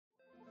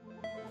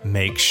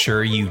Make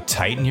sure you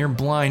tighten your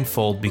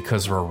blindfold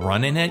because we're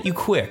running at you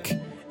quick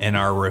in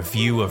our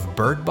review of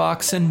Bird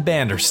Box and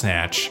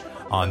Bandersnatch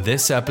on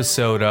this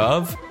episode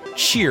of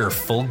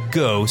Cheerful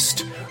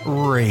Ghost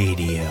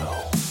Radio.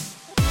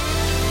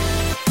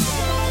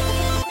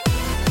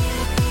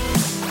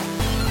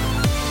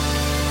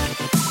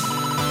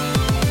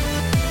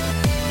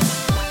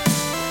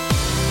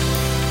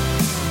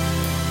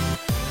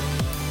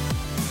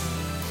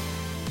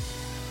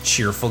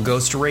 Cheerful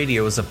Ghost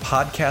Radio is a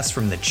podcast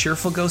from the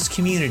Cheerful Ghost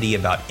community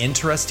about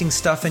interesting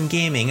stuff in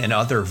gaming and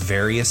other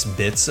various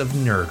bits of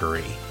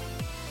nerdery.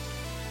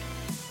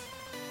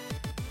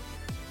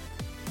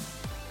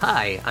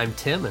 Hi, I'm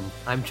Tim, and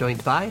I'm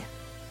joined by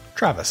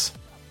Travis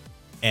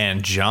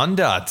and John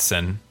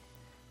Dodson.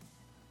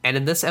 And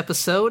in this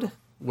episode,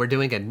 we're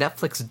doing a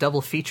Netflix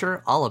double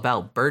feature all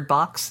about Bird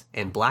Box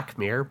and Black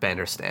Mirror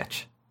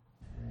Bandersnatch.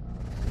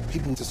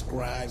 People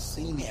describe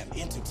seeing an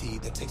entity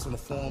that takes on the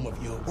form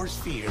of your worst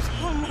fears.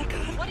 Oh my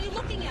God. What are you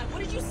looking at? What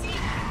did you see?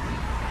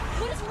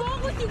 What is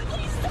wrong with you?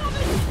 Please stop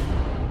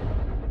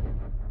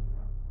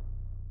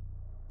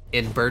it!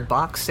 In Bird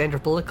Box,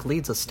 Sandra Bullock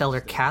leads a stellar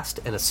cast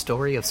in a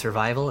story of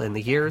survival in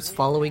the years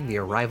following the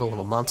arrival of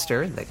a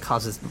monster that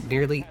causes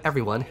nearly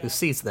everyone who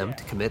sees them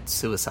to commit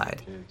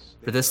suicide.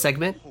 For this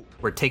segment,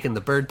 we're taking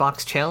the Bird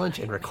Box challenge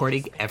and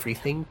recording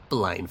everything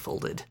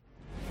blindfolded.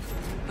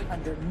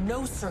 Under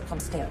no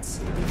circumstance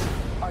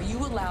are you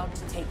allowed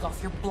to take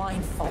off your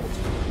blindfold.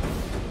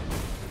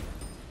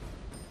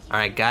 All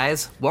right,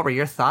 guys, what were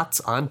your thoughts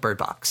on Bird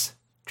Box?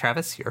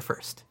 Travis, you're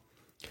first.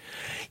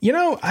 You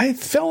know, I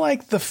feel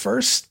like the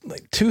first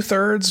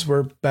two-thirds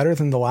were better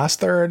than the last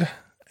third.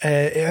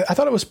 I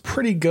thought it was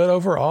pretty good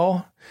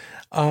overall.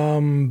 I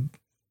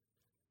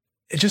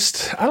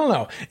don't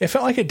know. It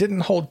felt like it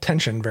didn't hold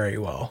tension very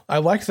well. I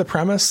liked the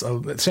premise.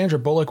 Sandra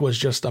Bullock was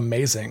just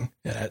amazing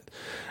in it.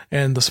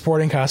 And the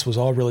supporting cast was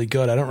all really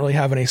good. I don't really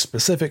have any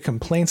specific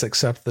complaints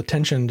except the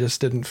tension just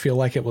didn't feel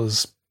like it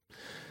was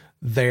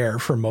there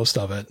for most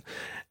of it.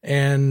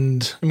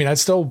 And I mean, I'd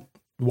still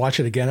watch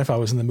it again if I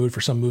was in the mood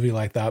for some movie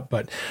like that.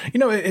 But,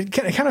 you know, it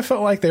kind of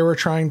felt like they were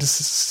trying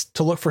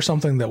to look for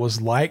something that was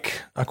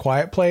like A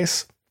Quiet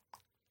Place.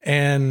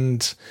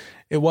 And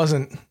it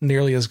wasn't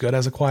nearly as good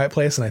as A Quiet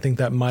Place. And I think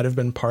that might have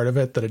been part of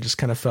it, that it just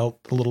kind of felt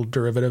a little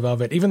derivative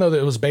of it, even though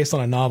it was based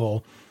on a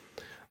novel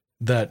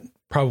that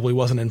probably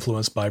wasn't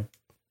influenced by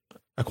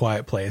A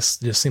Quiet Place.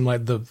 It just seemed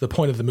like the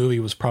point of the movie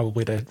was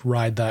probably to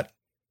ride that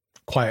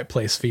Quiet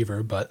Place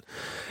fever. But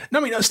no,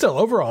 I mean, still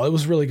overall, it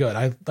was really good.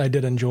 I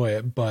did enjoy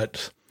it,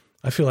 but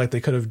I feel like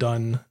they could have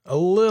done a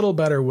little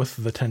better with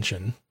the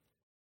tension.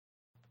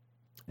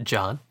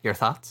 John, your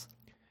thoughts?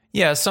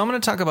 Yeah, so I'm going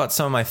to talk about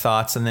some of my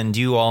thoughts, and then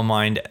do you all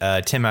mind,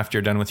 Tim, after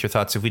you're done with your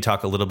thoughts, if we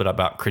talk a little bit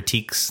about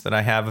critiques that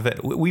I have of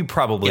it? We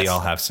probably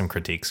all have some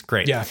critiques.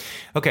 Great. Yeah.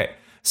 Okay.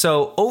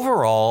 So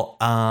overall,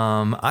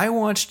 I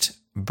watched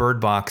Bird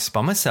Box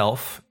by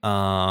myself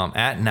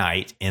at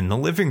night in the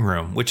living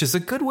room, which is a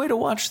good way to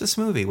watch this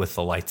movie with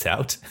the lights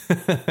out.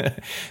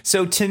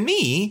 So to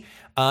me,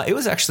 it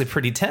was actually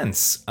pretty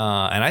tense.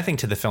 And I think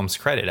to the film's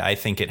credit, I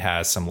think it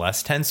has some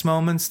less tense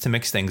moments to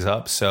mix things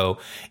up. So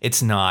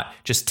it's not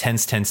just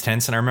tense.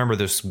 And I remember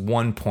there's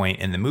one point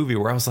in the movie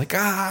where I was like,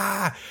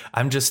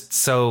 there's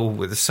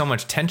so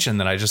much tension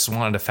that I just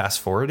wanted to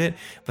fast forward it.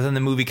 But then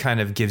the movie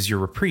kind of gives you a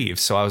reprieve.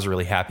 So I was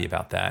really happy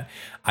about that.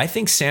 I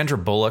think Sandra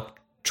Bullock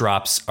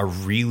drops a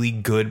really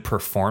good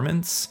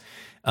performance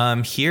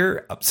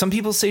here. Some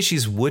people say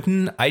she's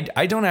wooden.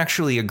 I don't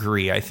actually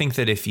agree. I think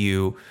that if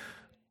you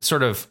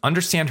sort of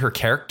understand her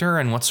character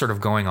and what's sort of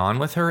going on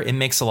with her, it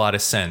makes a lot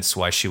of sense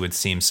why she would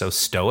seem so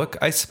stoic,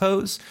 I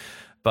suppose.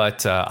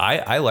 But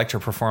I liked her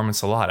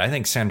performance a lot. I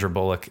think Sandra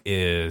Bullock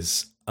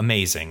is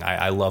amazing.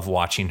 I love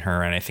watching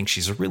her, and I think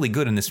she's really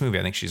good in this movie.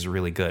 I think she's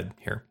really good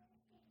here.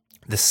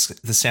 The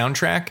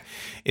soundtrack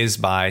is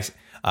by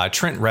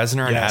Trent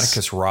Reznor and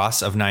Atticus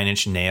Ross of Nine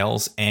Inch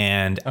Nails,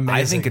 and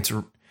amazing. I think it's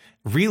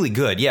really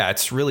good. Yeah,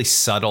 it's really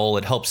subtle.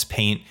 It helps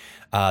paint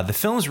the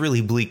film's really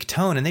bleak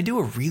tone, and they do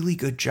a really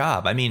good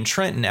job. I mean,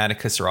 Trent and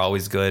Atticus are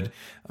always good.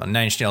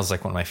 Nine Inch Nails is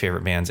like one of my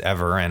favorite bands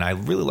ever, and I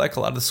really like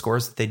a lot of the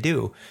scores that they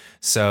do.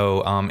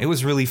 So it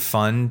was really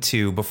fun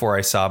to, before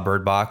I saw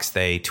Bird Box,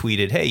 they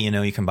tweeted, hey,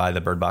 you can buy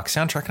the Bird Box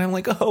soundtrack. And I'm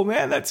like, oh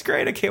man, that's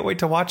great. I can't wait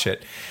to watch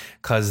it.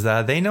 Because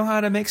they know how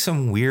to make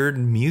some weird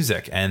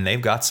music, and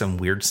they've got some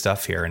weird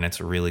stuff here, and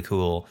it's really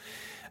cool.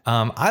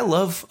 I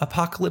love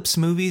apocalypse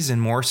movies,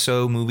 and more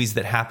so movies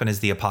that happen as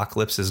the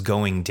apocalypse is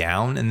going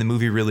down. And the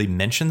movie really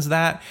mentions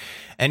that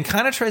and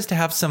kind of tries to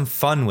have some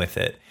fun with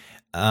it.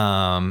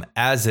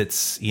 As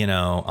it's,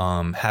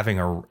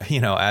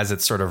 as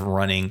it's sort of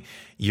running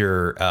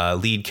your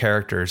lead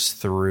characters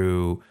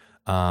through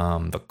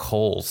the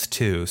coals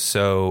too.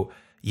 So,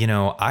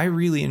 I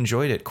really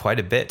enjoyed it quite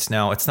a bit.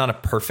 Now, it's not a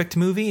perfect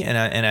movie, and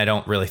I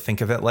don't really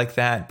think of it like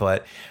that,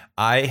 but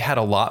I had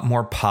a lot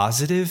more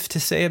positive to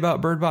say about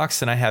Bird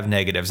Box than I have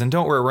negatives. And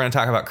don't worry, we're going to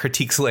talk about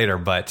critiques later,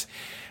 but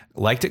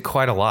liked it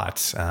quite a lot.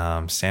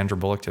 Sandra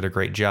Bullock did a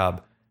great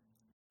job.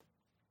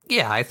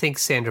 Yeah, I think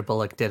Sandra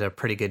Bullock did a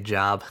pretty good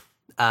job.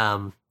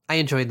 I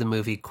enjoyed the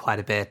movie quite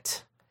a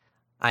bit.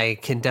 I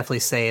can definitely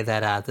say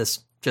that this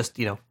just,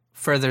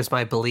 furthers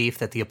my belief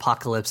that the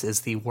apocalypse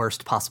is the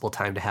worst possible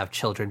time to have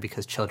children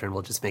because children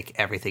will just make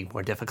everything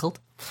more difficult.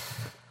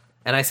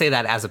 And I say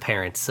that as a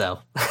parent, so.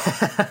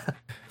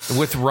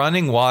 With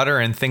running water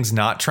and things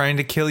not trying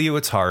to kill you,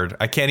 it's hard.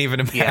 I can't even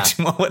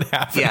imagine what would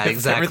happen if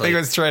exactly. everything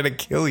was trying to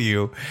kill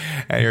you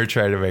and you're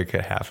trying to make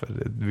it happen.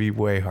 It'd be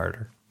way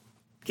harder.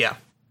 Yeah.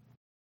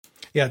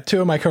 Yeah,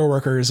 two of my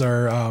coworkers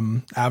are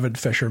avid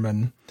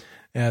fishermen,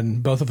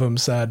 and both of them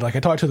said, like, I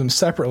talked to them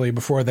separately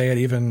before they had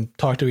even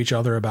talked to each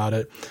other about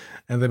it,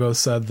 and they both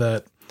said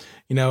that,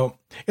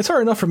 it's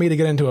hard enough for me to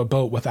get into a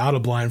boat without a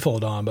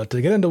blindfold on, but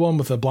to get into one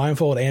with a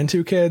blindfold and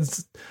two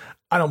kids,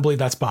 I don't believe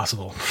that's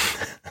possible.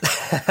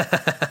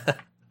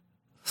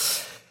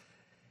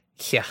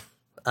 Yeah.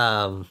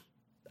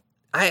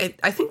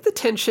 I think the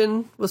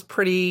tension was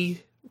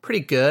pretty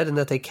good and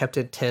that they kept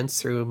it tense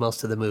through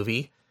most of the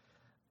movie.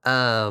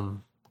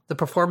 The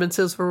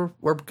performances were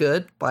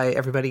good by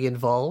everybody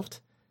involved.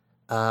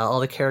 All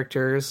the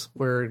characters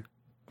were,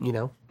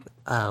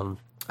 I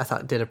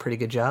thought did a pretty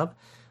good job.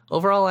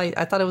 Overall, I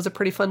thought it was a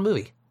pretty fun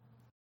movie.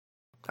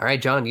 All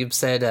right, John, you've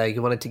said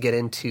you wanted to get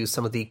into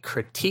some of the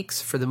critiques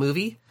for the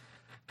movie.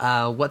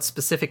 What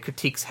specific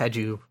critiques had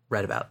you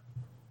read about?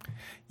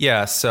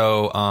 Yeah,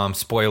 so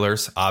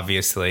spoilers,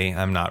 obviously.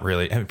 I'm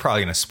probably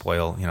going to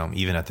spoil,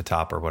 even at the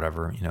top or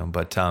whatever,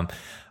 but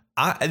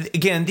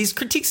again, these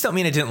critiques don't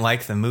mean I didn't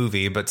like the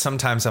movie, but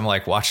sometimes I'm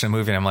like watching a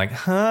movie and I'm like,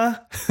 huh?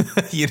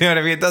 You know what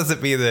I mean? It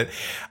doesn't mean that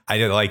I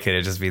didn't like it.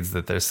 It just means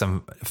that there's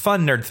some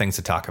fun nerd things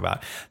to talk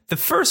about. The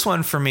first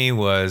one for me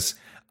was,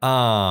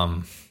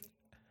 wow.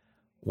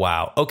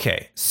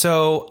 Okay.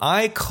 So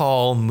I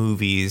call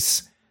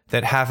movies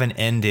that have an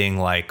ending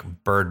like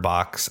Bird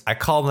Box, I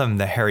call them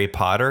the Harry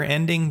Potter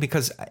ending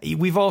because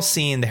we've all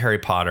seen the Harry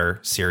Potter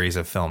series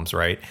of films,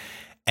 right?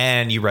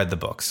 And you read the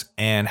books.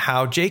 And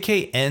how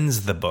JK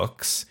ends the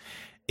books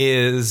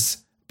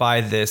is by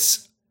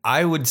this,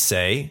 I would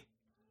say,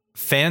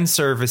 fan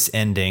service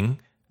ending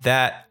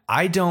that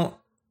I don't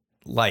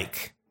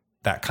like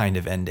that kind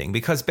of ending.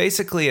 Because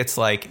basically it's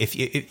like,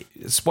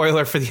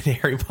 spoiler for the end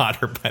of Harry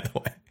Potter, by the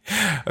way.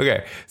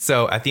 Okay,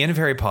 so at the end of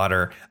Harry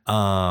Potter,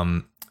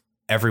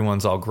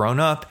 everyone's all grown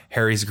up.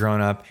 Harry's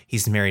grown up.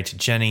 He's married to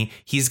Jenny.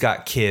 He's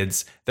got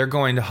kids. They're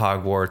going to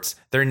Hogwarts.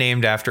 They're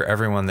named after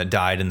everyone that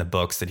died in the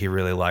books that he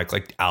really liked.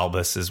 Like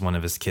Albus is one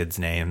of his kids'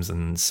 names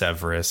and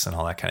Severus and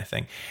all that kind of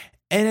thing.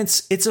 And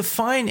it's a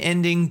fine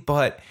ending,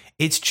 but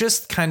it's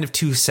just kind of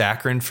too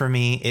saccharine for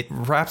me. It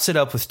wraps it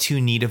up with too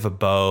neat of a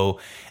bow.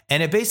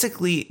 And it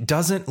basically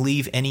doesn't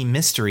leave any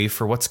mystery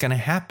for what's going to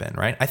happen,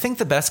 right? I think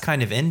the best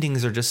kind of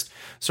endings are just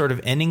sort of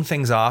ending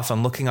things off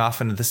and looking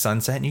off into the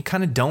sunset, and you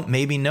kind of don't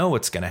maybe know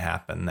what's going to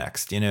happen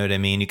next. You know what I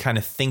mean? You kind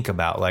of think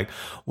about like,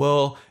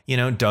 well,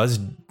 does,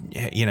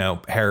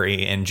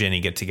 Harry and Ginny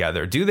get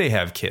together? Do they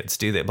have kids?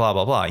 Do they blah,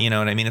 blah, blah? You know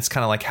what I mean? It's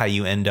kind of like how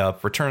you end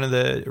up Return of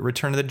the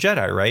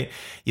Jedi, right?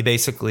 You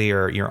basically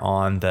you're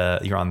on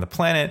the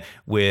planet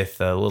with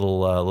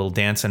little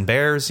dancing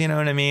bears, you know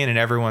what I mean? And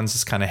everyone's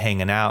just kind of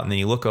hanging out, and then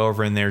you look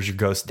over and there's your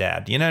ghost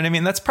dad. You know what I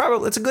mean? It's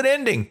a good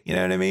ending. You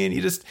know what I mean?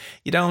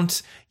 You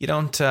don't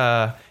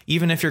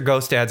even if your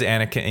ghost dad's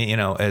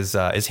Anakin,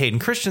 as Hayden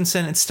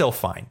Christensen, it's still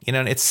fine.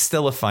 It's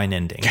still a fine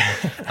ending.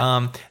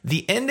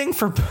 The ending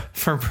for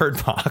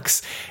Bird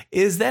Box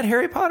is that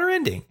Harry Potter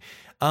ending.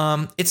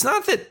 It's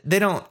not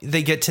that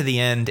they get to the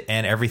end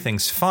and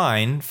everything's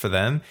fine for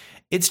them.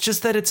 It's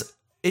just that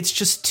it's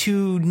just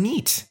too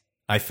neat,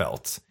 I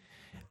felt.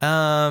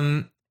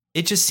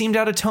 It just seemed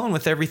out of tone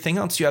with everything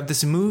else. You have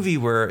this movie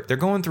where they're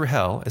going through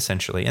hell,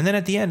 essentially. And then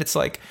at the end, it's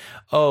like,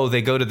 oh,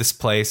 they go to this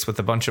place with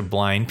a bunch of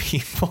blind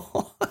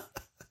people.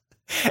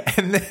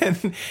 and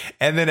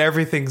then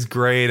everything's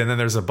great. And then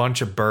there's a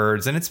bunch of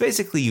birds. And it's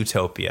basically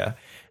utopia.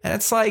 And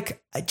it's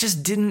like, it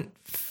just didn't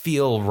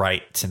feel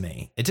right to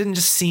me. It didn't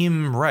just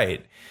seem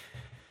right.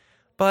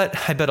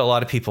 But I bet a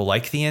lot of people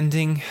like the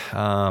ending.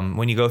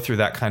 When you go through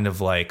that kind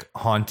of like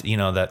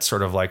that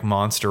sort of like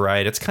monster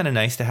ride, it's kind of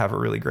nice to have a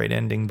really great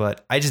ending,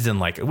 but I just didn't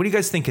like it. What do you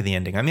guys think of the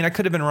ending? I mean, I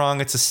could have been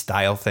wrong. It's a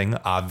style thing,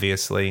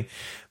 obviously,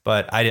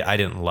 but I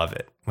didn't love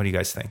it. What do you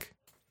guys think?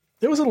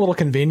 It was a little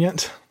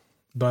convenient,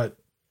 but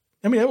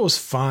I mean, it was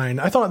fine.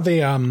 I thought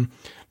the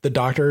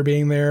doctor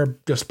being there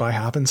just by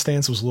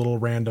happenstance was a little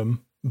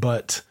random,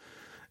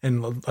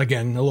 and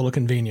again, a little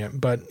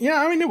convenient, but yeah,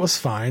 I mean, it was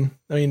fine.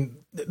 I mean,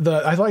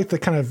 I like the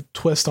kind of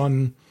twist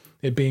on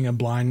it being a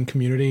blind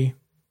community,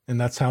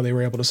 and that's how they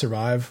were able to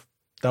survive.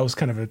 That was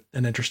kind of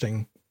an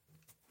interesting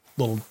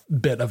little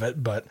bit of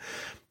it, but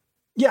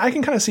yeah, I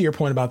can kind of see your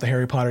point about the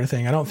Harry Potter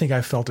thing. I don't think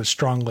I felt as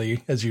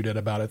strongly as you did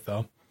about it,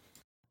 though.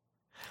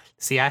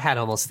 See, I had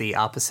almost the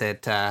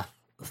opposite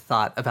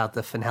thought about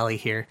the finale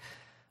here,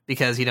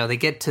 because they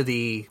get to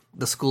the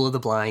School of the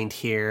Blind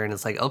here, and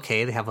it's like,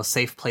 okay, they have a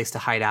safe place to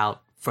hide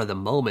out for the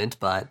moment,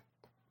 but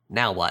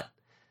now what?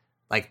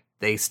 Like,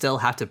 they still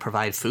have to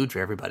provide food for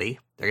everybody.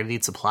 They're going to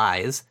need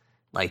supplies.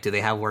 Like, do they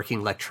have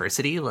working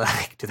electricity?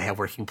 Like, do they have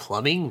working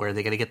plumbing? Where are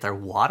they going to get their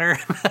water?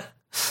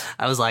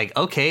 I was like,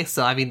 okay,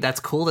 so I mean, that's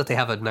cool that they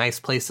have a nice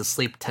place to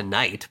sleep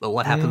tonight, but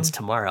what happens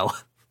tomorrow?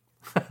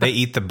 They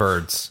eat the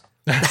birds.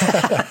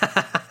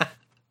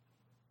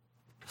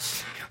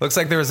 Looks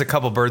like there was a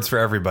couple birds for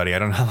everybody. I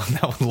don't know how long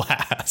that would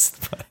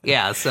last. But.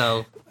 Yeah,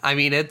 so I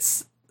mean,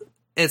 it's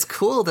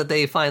cool that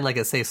they find like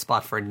a safe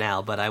spot for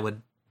now, but I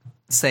would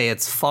say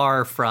it's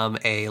far from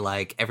a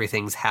like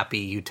everything's happy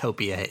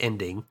utopia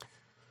ending.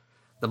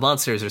 The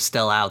monsters are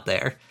still out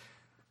there.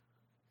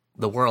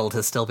 The world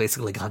has still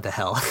basically gone to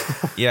hell.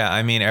 Yeah,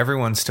 I mean,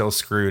 everyone's still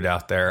screwed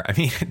out there. I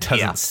mean, it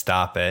doesn't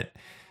stop it.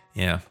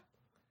 Yeah.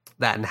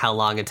 That and how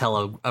long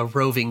until a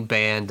roving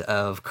band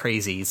of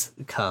crazies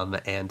come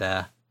and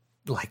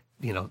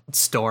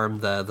storm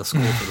the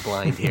school for the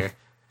blind here.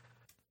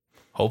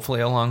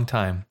 Hopefully a long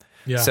time.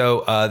 Yeah.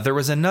 So there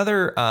was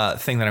another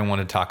thing that I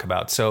wanted to talk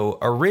about. So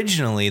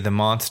originally the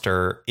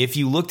monster, if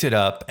you looked it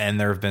up, and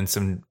there have been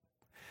some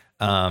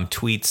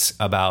tweets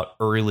about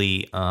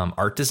early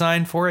art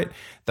design for it,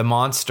 the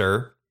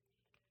monster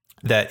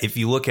that if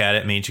you look at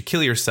it made you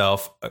kill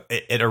yourself,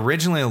 it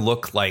originally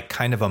looked like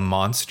kind of a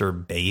monster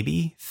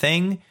baby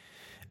thing.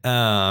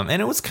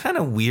 And it was kind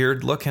of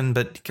weird looking,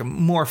 but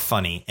more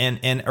funny.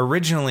 And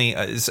originally,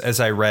 as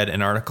I read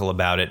an article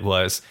about it,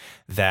 was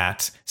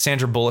that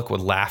Sandra Bullock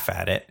would laugh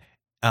at it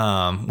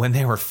when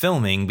they were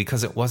filming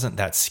because it wasn't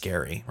that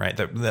scary, right?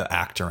 The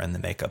actor and the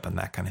makeup and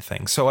that kind of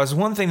thing. So as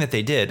one thing that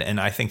they did,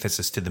 and I think this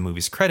is to the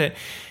movie's credit,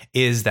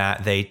 is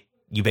that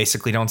you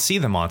basically don't see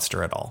the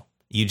monster at all.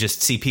 You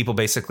just see people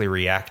basically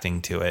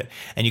reacting to it,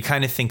 and you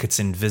kind of think it's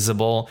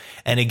invisible.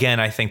 And again,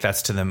 I think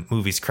that's to the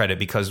movie's credit,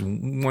 because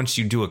once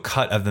you do a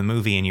cut of the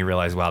movie and you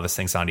realize, wow, this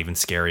thing's not even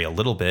scary a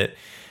little bit,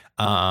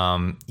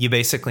 you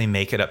basically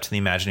make it up to the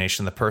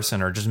imagination of the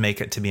person, or just make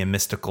it to be a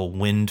mystical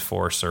wind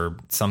force or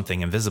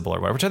something invisible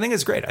or whatever, which I think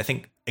is great. I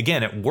think,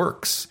 again, it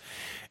works.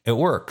 It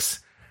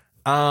works.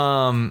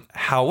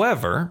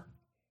 However,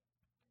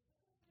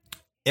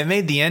 it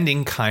made the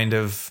ending kind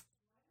of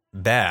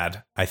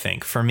bad, I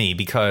think, for me,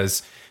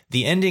 because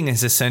the ending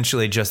is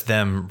essentially just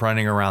them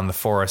running around the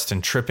forest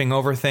and tripping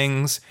over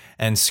things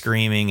and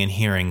screaming and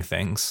hearing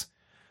things,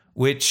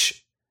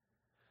 which,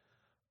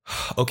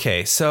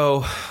 okay,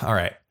 so, all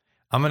right,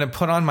 I'm going to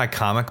put on my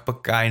comic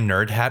book guy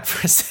nerd hat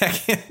for a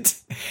second.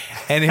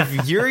 And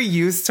if you're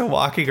used to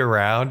walking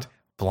around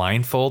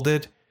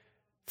blindfolded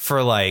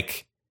for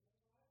like,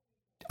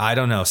 I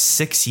don't know,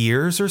 6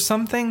 years or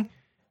something,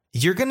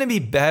 you're going to be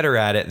better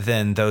at it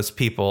than those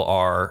people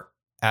are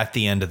at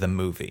the end of the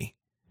movie,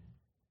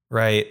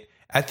 right?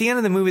 At the end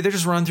of the movie, they're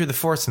just running through the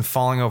forest and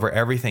falling over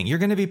everything. You're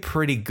going to be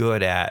pretty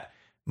good at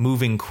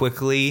moving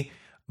quickly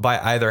by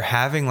either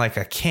having like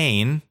a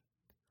cane,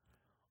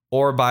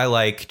 or by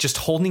like just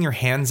holding your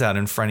hands out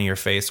in front of your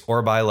face,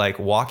 or by like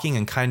walking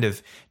and kind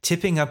of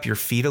tipping up your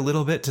feet a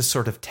little bit to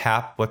sort of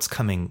tap what's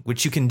coming,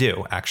 which you can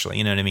do actually,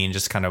 you know what I mean?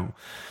 Just kind of,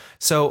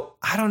 so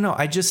I don't know.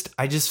 I just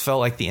felt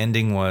like the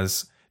ending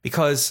was,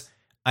 because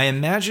I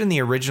imagine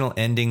the original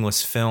ending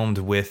was filmed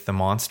with the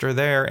monster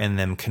there and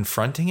them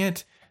confronting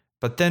it.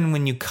 But then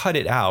when you cut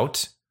it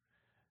out,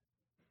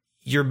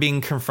 you're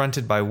being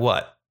confronted by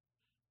what?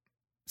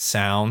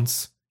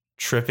 Sounds,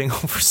 tripping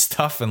over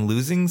stuff and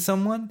losing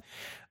someone.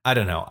 I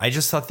don't know. I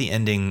just thought the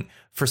ending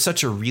for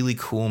such a really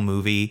cool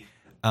movie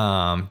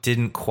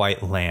didn't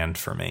quite land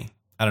for me.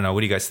 I don't know.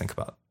 What do you guys think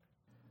about?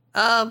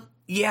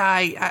 Yeah,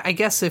 I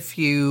guess if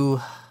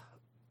you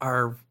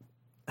are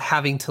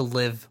having to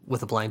live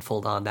with a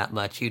blindfold on that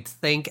much, you'd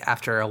think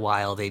after a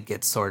while they'd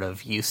get sort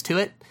of used to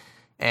it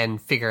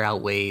and figure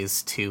out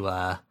ways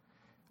to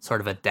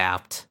sort of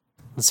adapt,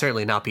 and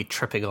certainly not be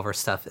tripping over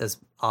stuff as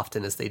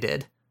often as they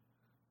did.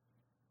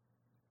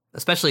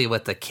 Especially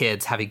with the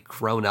kids having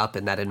grown up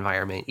in that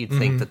environment, you'd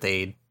think that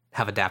they'd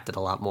have adapted a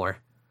lot more.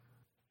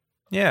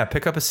 Yeah,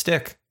 pick up a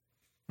stick.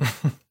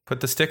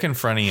 Put the stick in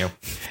front of you.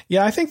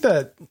 Yeah, I think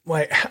that,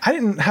 like, I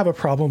didn't have a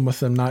problem with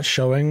them not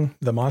showing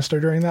the monster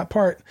during that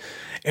part.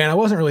 And I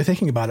wasn't really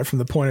thinking about it from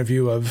the point of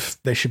view of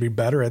they should be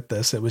better at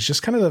this. It was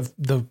just kind of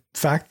the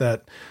fact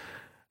that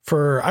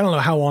for, I don't know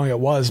how long it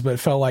was, but it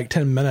felt like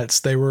 10 minutes,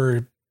 they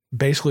were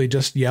basically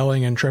just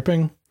yelling and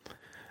tripping.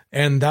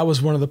 And that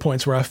was one of the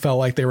points where I felt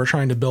like they were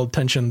trying to build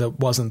tension that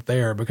wasn't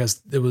there,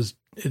 because it was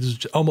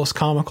almost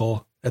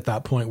comical at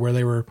that point where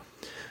they were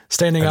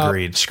standing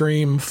Agreed. up,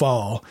 scream,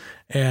 fall.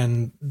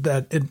 And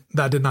that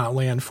did not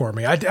land for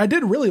me. I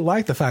did really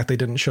like the fact they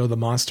didn't show the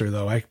monster,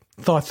 though. I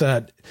thought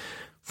that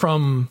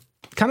from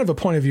kind of a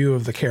point of view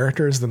of the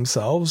characters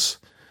themselves,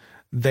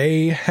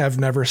 they have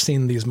never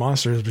seen these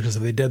monsters, because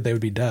if they did, they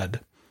would be dead.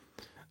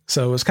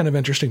 So it was kind of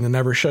interesting to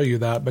never show you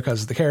that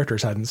because the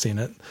characters hadn't seen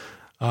it.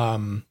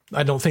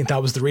 I don't think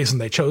that was the reason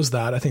they chose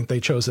that. I think they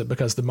chose it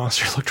because the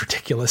monster looked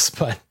ridiculous,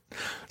 but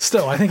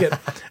still, I think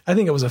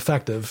it was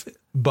effective,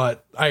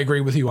 but I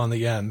agree with you on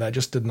the end. That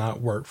just did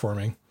not work for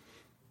me.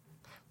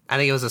 I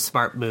think it was a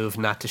smart move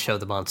not to show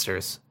the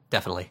monsters.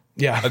 Definitely.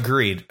 Yeah.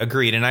 Agreed.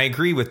 And I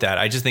agree with that.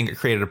 I just think it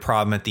created a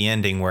problem at the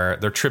ending where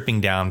they're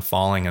tripping down,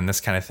 falling, and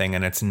this kind of thing.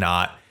 And it's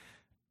not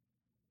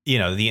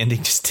the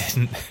ending just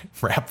didn't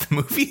wrap the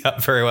movie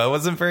up very well. It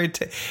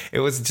wasn't it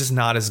was just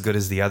not as good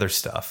as the other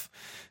stuff.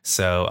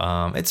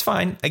 So it's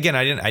fine. Again,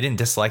 I didn't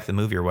dislike the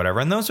movie or whatever.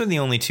 And those are the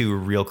only two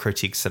real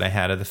critiques that I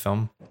had of the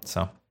film.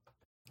 So.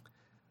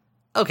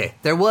 Okay.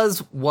 There was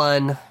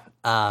one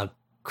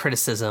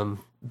criticism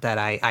that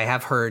I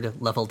have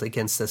heard leveled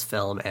against this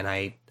film, and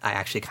I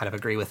actually kind of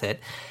agree with it.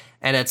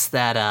 And it's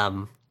that,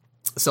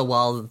 so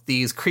while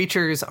these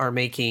creatures are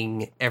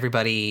making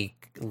everybody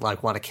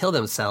like want to kill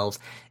themselves,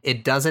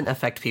 it doesn't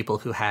affect people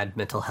who had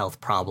mental health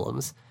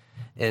problems.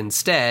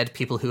 Instead,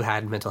 people who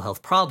had mental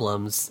health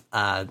problems,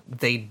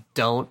 they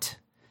don't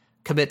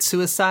commit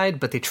suicide,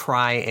 but they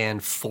try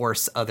and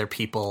force other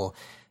people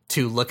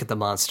to look at the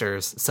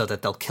monsters so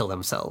that they'll kill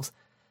themselves.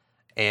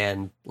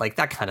 And like,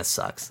 that kind of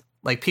sucks.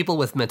 Like, people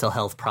with mental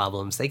health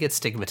problems, they get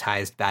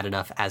stigmatized bad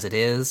enough as it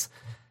is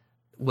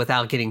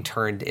without getting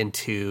turned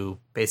into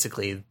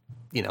basically,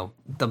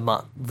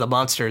 the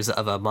monsters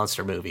of a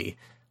monster movie.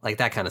 Like,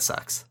 that kind of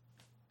sucks.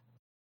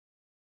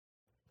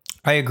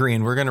 I agree,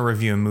 and we're going to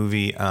review a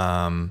movie,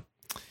 or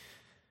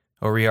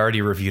we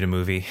already reviewed a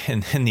movie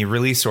in the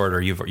release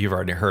order. You've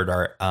already heard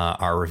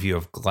our review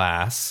of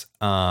Glass,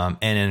 and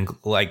in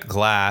like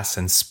Glass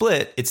and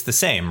Split, it's the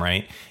same,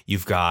 right?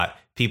 You've got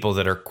people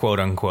that are quote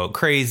unquote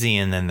crazy,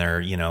 and then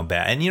they're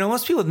bad, and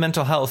most people with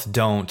mental health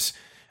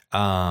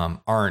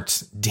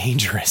aren't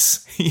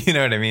dangerous. You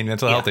know what I mean?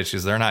 Mental health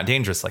issues, they're not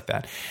dangerous like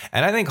that,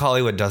 and I think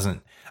Hollywood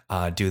doesn't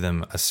do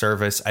them a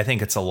service. I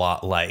think it's a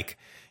lot like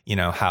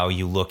how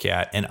you look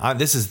at, and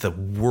this is the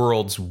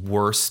world's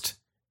worst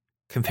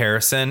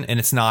comparison, and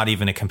it's not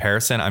even a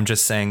comparison. I'm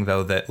just saying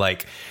though that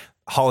like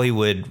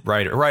Hollywood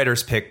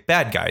writers pick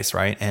bad guys,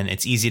 right? And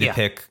it's easy to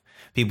pick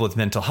people with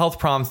mental health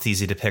problems. It's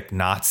easy to pick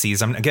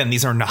Nazis. Again,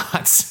 these are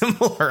not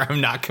similar.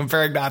 I'm not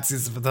comparing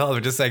Nazis with mental health.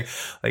 I'm just saying,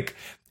 like,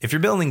 if you're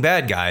building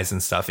bad guys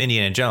and stuff,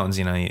 Indiana Jones,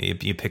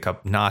 you pick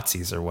up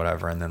Nazis or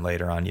whatever, and then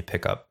later on you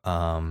pick up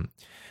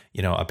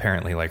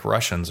apparently like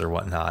Russians or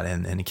whatnot,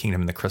 and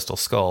Kingdom of the Crystal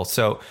Skull.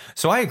 So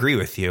I agree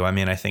with you. I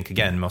mean, I think,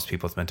 again, most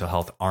people with mental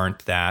health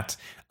aren't that.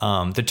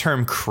 The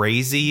term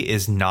crazy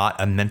is not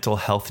a mental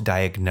health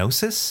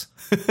diagnosis.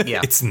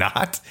 Yeah. It's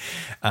not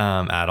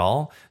at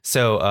all.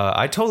 So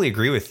I totally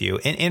agree with you.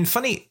 And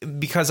funny,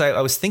 because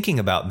I was thinking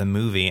about the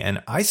movie,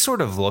 and I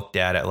sort of looked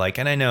at it like,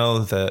 and I know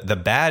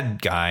the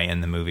bad guy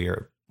in the movie,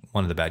 or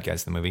one of the bad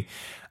guys in the movie,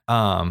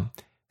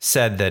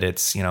 said that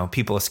it's,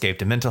 people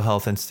escaped a mental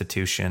health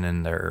institution,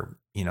 and they're,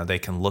 they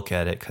can look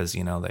at it because,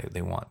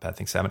 they want bad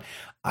things to happen.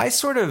 I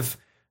sort of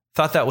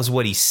thought that was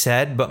what he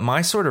said, but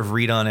my sort of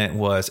read on it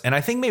was, and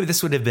I think maybe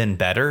this would have been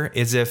better,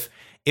 is if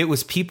it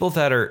was people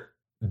that are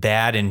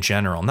bad in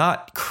general,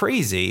 not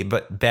crazy,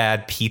 but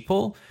bad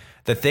people,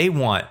 that they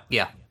want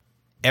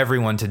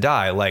everyone to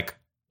die. Like,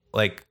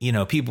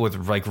 people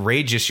with like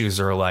rage issues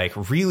are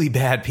like really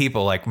bad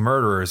people, like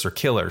murderers or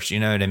killers,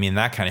 you know what I mean?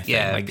 That kind of thing.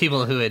 Yeah, like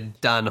people who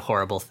had done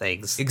horrible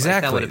things. Exactly.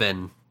 Like, that would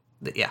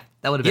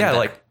have been better.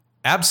 Like,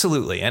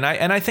 absolutely. And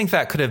I think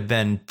that could have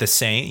been the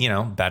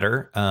same,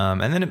 better.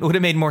 And then it would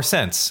have made more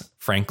sense,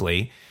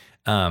 frankly,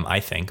 I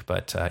think.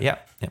 But yeah.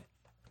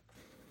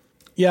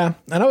 Yeah.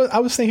 And I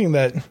was thinking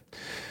that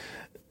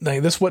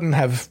like this wouldn't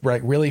have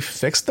really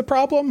fixed the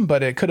problem,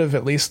 but it could have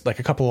at least like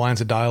a couple of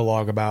lines of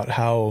dialogue about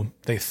how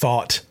they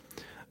thought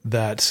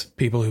that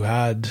people who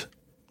had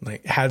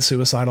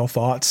suicidal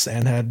thoughts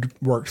and had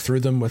worked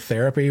through them with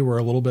therapy were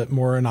a little bit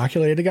more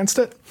inoculated against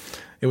it.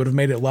 It would have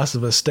made it less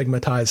of a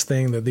stigmatized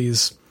thing that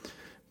these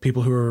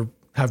people who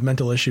have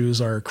mental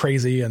issues are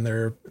crazy and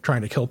they're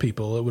trying to kill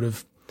people. It would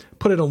have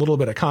put it in a little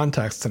bit of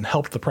context and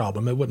helped the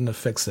problem. It wouldn't have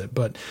fixed it,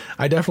 but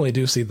I definitely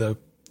do see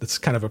it's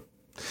kind of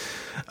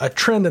a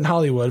trend in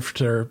Hollywood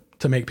to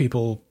make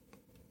people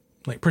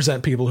like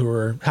present people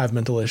who have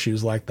mental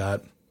issues like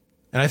that.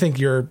 And I think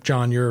your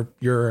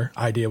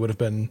idea would have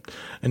been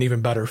an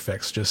even better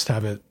fix. Just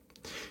have it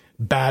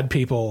bad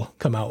people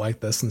come out like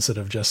this instead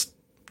of just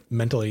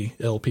mentally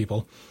ill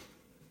people.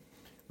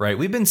 Right.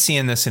 We've been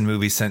seeing this in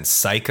movies since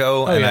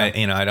Psycho,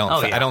 and I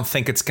don't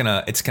think it's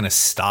gonna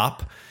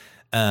stop.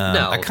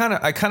 No.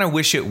 I kind of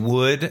wish it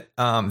would.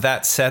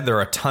 That said, there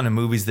are a ton of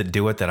movies that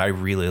do it that I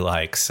really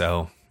like.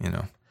 So,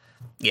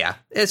 Yeah,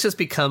 it's just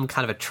become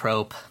kind of a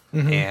trope,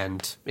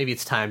 and maybe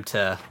it's time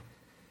to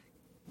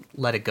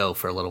let it go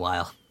for a little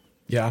while.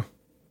 Yeah.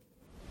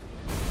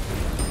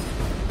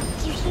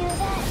 Did you hear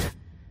that?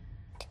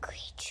 The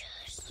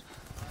creatures.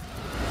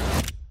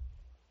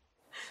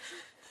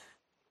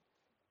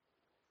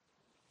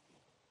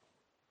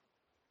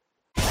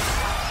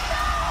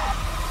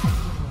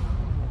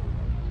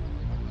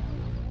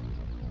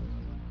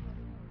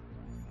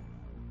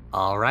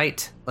 All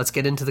right, let's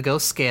get into the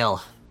ghost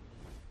scale.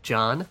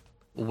 John,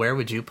 where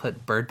would you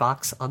put Bird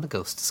Box on the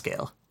ghost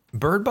scale?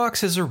 Bird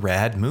Box is a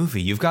rad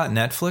movie. You've got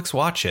Netflix,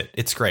 watch it.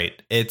 It's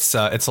great. It's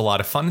a lot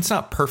of fun. It's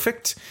not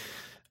perfect,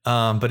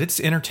 but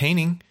it's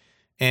entertaining,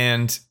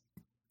 and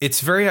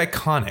it's very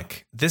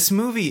iconic. This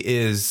movie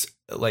is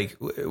like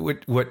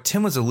what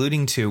Tim was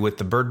alluding to with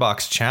the Bird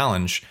Box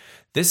challenge.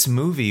 this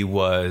movie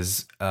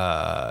was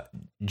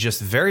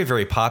just very,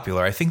 very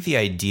popular. I think the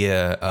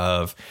idea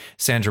of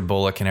Sandra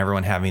Bullock and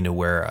everyone having to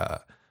wear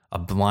a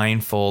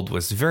blindfold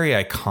was very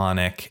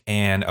iconic.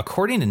 And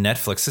according to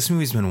Netflix, this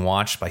movie's been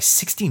watched by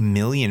 60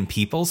 million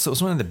people. So it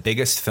was one of the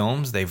biggest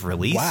films they've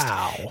released.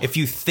 Wow. If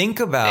you think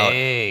about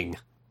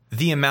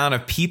the amount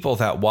of people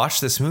that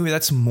watched this movie,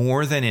 that's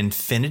more than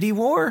Infinity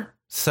War.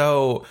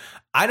 So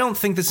I don't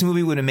think this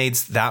movie would have made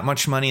that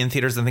much money in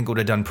theaters. I think it would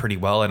have done pretty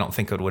well. I don't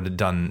think it would have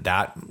done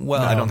that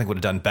well. No. I don't think it would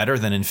have done better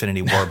than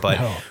Infinity War. But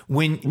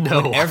when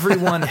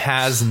everyone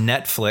has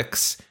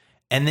Netflix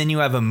and then you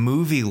have a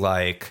movie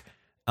like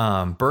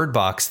Bird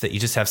Box that you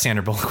just have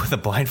Sandra Bullock with a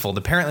blindfold,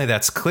 apparently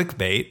that's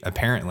clickbait,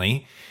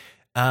 apparently.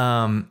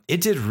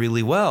 It did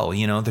really well.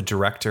 You know, the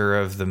director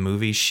of the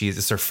movie,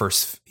 it's her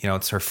first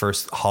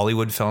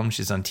Hollywood film.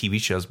 She's done TV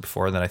shows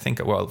before that, I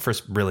think,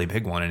 first really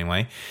big one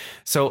anyway.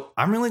 So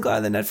I'm really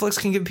glad that Netflix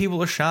can give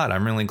people a shot.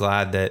 I'm really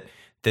glad that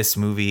this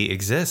movie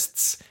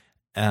exists.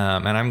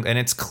 And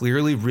it's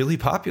clearly really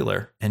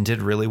popular and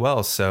did really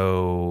well.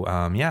 So,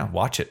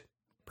 watch it.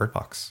 Bird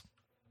Box.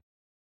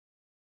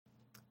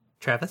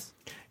 Travis?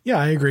 Yeah,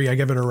 I agree. I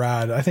give it a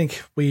rad. I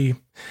think we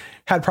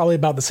had probably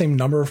about the same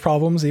number of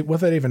problems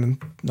with it, even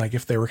like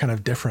if they were kind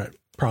of different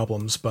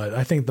problems. But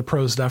I think the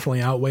pros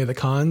definitely outweigh the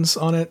cons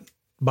on it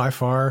by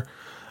far.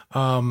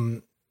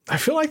 I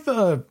feel like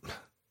the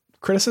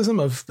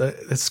criticism of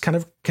it's kind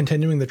of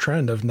continuing the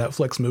trend of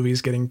Netflix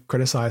movies getting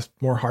criticized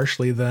more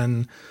harshly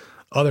than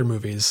other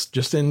movies,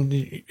 just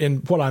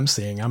in what I'm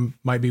seeing. I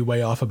might be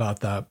way off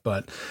about that,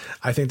 but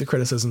I think the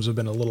criticisms have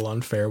been a little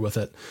unfair with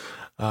it.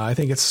 I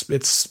think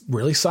it's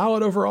really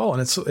solid overall,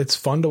 and it's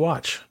fun to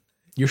watch.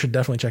 You should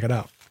definitely check it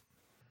out.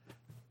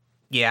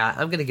 Yeah,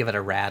 I'm gonna give it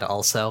a rad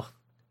also.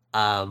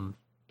 I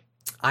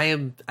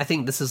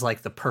think this is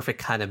like the perfect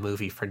kind of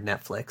movie for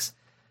Netflix,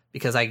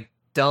 because I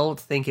don't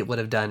think it would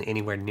have done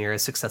anywhere near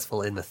as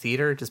successful in the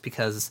theater, just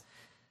because,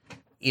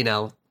 you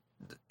know,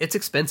 it's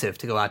expensive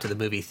to go out to the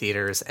movie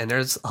theaters, and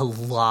there's a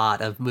lot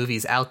of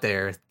movies out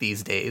there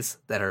these days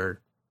that are,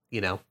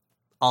 you know,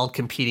 all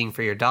competing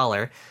for your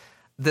dollar.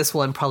 This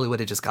one probably would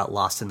have just got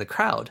lost in the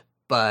crowd,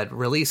 but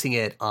releasing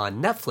it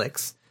on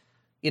Netflix,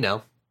 you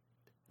know,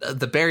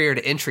 the barrier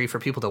to entry for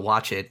people to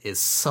watch it is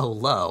so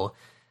low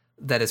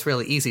that it's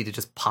really easy to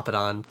just pop it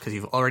on because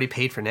you've already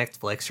paid for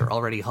Netflix. You're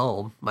already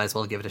home. Might as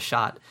well give it a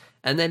shot.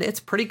 And then it's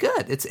pretty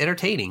good. It's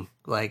entertaining.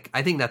 Like,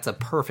 I think that's a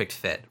perfect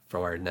fit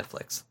for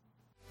Netflix.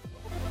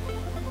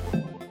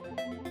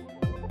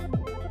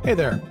 Hey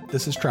there,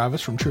 this is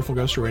Travis from Truthful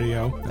Ghost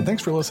Radio, and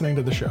thanks for listening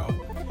to the show.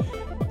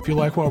 If you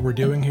like what we're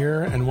doing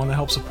here and want to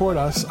help support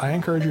us, I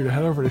encourage you to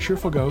head over to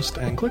Truthful Ghost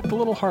and click the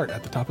little heart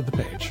at the top of the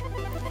page.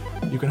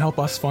 You can help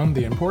us fund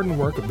the important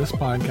work of this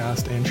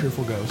podcast and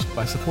Truthful Ghost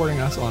by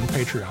supporting us on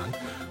Patreon,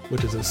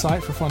 which is a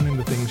site for funding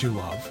the things you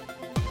love.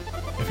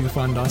 If you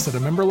fund us at a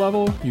member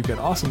level, you get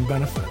awesome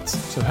benefits,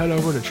 so head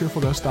over to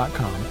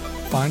truthfulghost.com,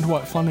 find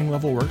what funding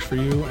level works for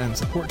you, and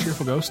support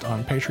Truthful Ghost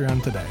on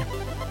Patreon today.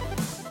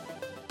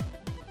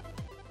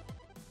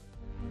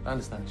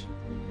 Bandersnatch.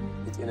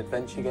 It's an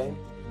adventure game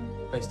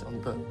based on a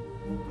book.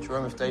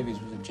 Jerome F. Davies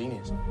was a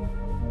genius.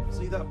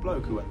 See that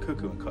bloke who went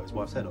cuckoo and cut his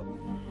wife's head off?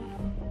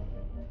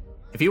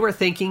 If you were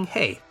thinking,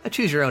 hey, a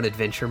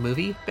choose-your-own-adventure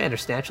movie,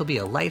 Bandersnatch will be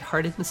a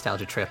lighthearted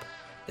nostalgia trip,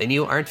 then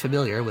you aren't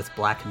familiar with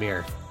Black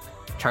Mirror.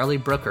 Charlie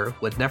Brooker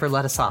would never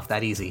let us off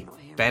that easy.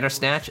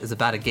 Bandersnatch is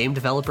about a game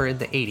developer in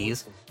the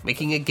 80s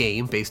making a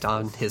game based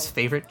on his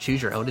favorite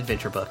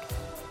choose-your-own-adventure book.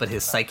 But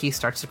his psyche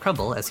starts to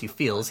crumble as he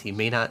feels he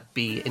may not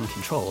be in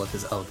control of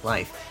his own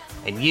life,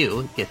 and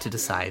you get to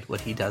decide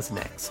what he does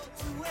next.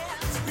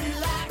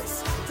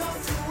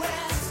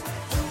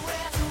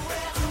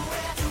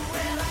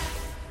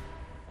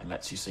 It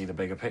lets you see the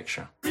bigger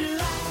picture.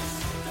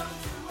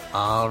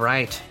 All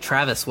right,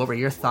 Travis, what were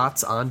your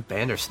thoughts on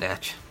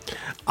Bandersnatch?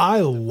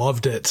 I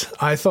loved it.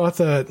 I thought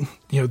that,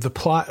 you know, the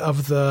plot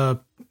of the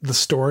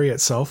story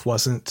itself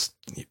wasn't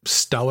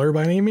stellar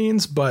by any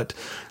means, but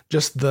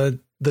just the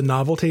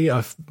novelty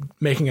of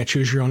making a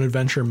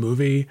choose-your-own-adventure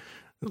movie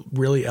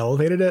really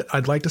elevated it.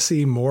 I'd like to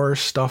see more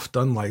stuff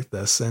done like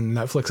this, and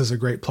Netflix is a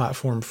great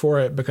platform for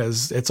it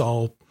because it's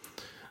all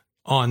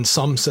on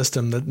some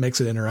system that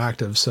makes it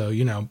interactive, so,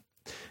 you know,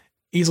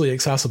 easily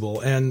accessible.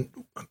 And,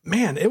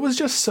 man, it was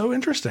just so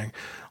interesting.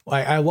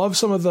 Like, I love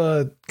some of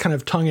the kind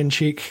of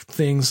tongue-in-cheek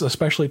things,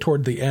 especially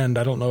toward the end.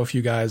 I don't know if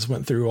you guys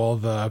went through all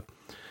the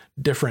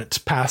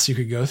different paths you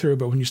could go through,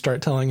 but when you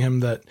start telling him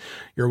that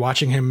you're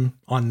watching him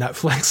on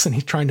Netflix and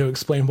he's trying to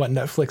explain what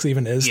Netflix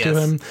even is to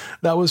him,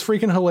 that was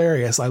freaking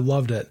hilarious. I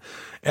loved it.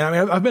 And I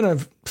mean, I've been a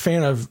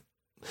fan of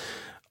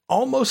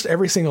almost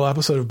every single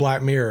episode of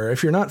Black Mirror.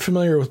 If you're not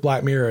familiar with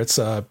Black Mirror, it's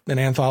an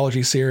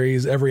anthology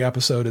series. Every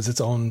episode is its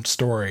own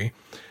story.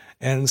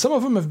 And some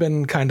of them have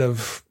been kind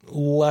of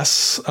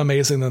less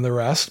amazing than the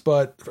rest,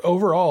 but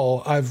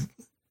overall, I've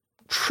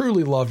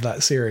truly loved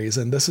that series,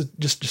 and this is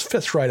just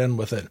fits right in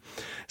with it.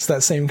 It's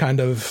that same kind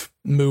of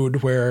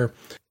mood where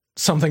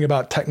something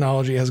about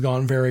technology has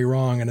gone very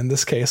wrong, and in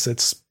this case,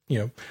 it's, you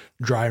know,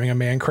 driving a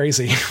man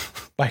crazy.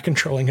 by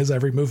controlling his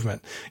every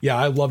movement. Yeah,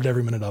 I loved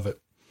every minute of it.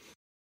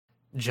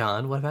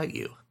 John, what about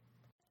you?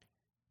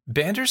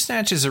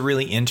 Bandersnatch is a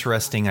really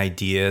interesting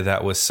idea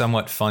that was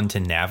somewhat fun to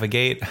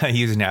navigate. I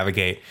use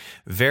navigate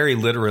very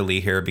literally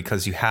here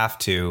because you have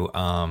to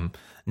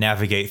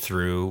navigate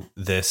through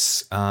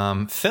this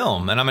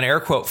film. And I'm an air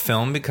quote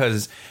film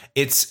because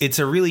it's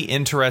a really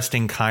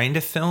interesting kind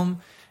of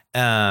film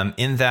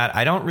in that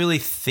I don't really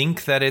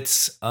think that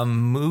it's a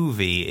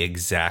movie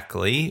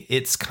exactly.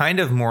 It's kind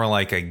of more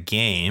like a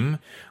game,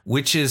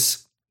 which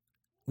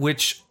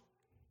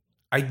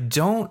I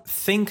don't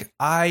think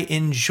I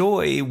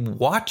enjoy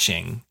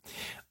watching.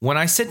 When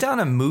I sit down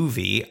a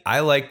movie,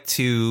 I like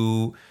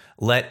to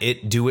let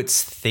it do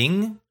its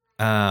thing.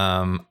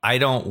 I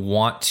don't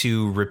want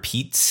to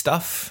repeat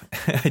stuff.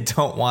 I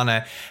don't want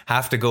to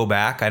have to go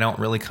back. I don't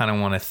really kind of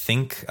want to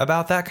think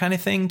about that kind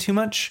of thing too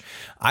much.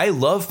 I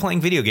love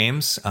playing video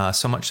games,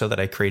 so much so that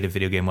I create a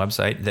video game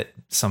website that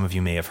some of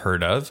you may have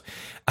heard of.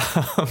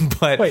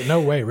 But wait,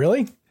 no way,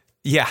 really?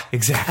 Yeah,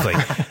 exactly.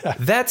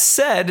 That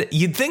said,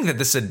 you'd think that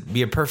this would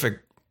be a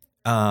perfect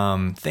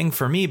thing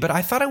for me, but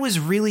I thought it was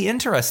really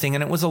interesting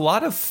and it was a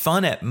lot of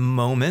fun at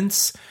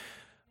moments,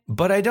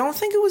 but I don't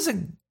think it was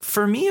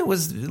for me, it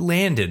was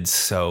landed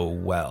so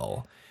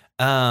well.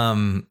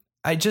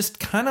 I just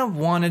kind of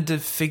wanted to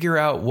figure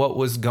out what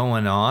was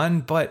going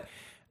on, but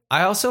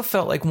I also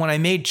felt like when I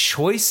made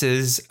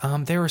choices,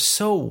 they were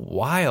so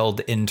wild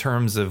in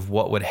terms of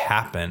what would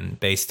happen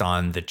based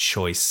on the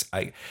choice.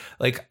 For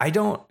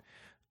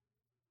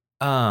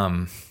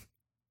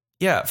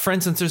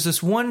instance, there's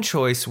this one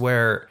choice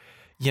where,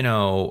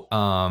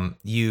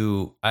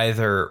 you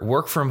either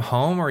work from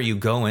home or you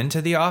go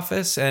into the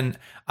office. And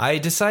I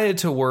decided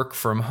to work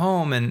from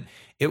home. And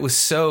it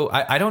was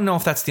I don't know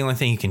if that's the only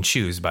thing you can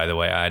choose, by the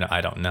way.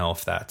 I don't know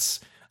if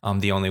that's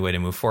the only way to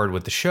move forward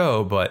with the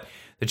show. But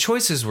the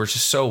choices were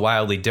just so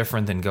wildly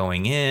different than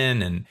going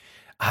in. And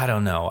I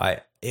don't know.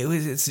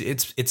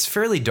 It's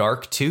fairly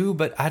dark, too.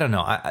 But I don't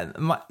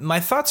know. My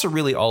thoughts are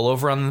really all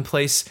over on the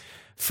place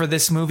for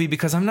this movie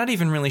because I'm not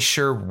even really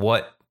sure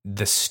what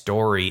the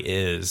story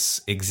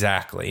is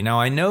exactly.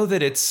 Now, I know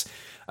that it's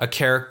a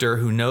character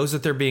who knows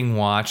that they're being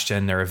watched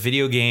and they're a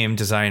video game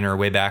designer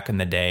way back in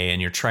the day,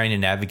 and you're trying to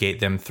navigate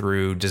them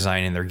through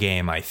designing their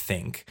game, I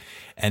think.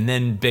 And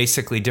then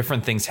basically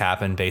different things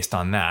happen based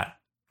on that.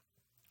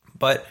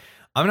 But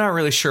I'm not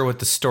really sure what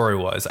the story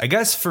was. I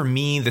guess for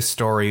me, the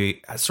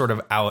story sort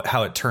of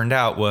how it turned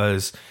out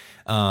was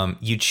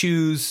you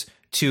choose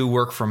to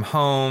work from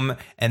home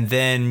and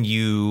then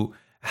you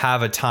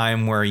have a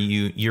time where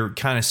you're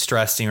kind of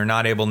stressed and you're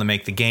not able to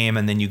make the game,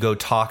 and then you go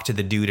talk to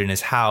the dude in his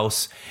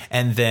house,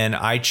 and then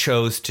I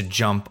chose to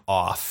jump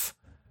off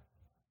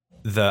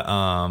the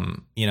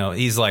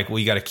he's like, well,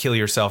 you got to kill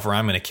yourself or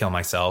I'm going to kill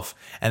myself,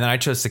 and then I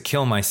chose to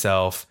kill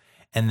myself,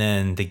 and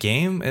then the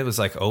game, it was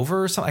like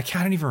over or something. I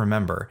can't even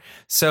remember.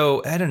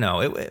 So I don't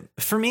know.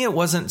 For me, it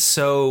wasn't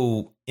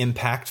so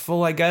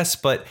impactful, I guess,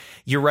 but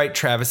you're right,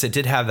 Travis. It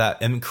did have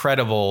that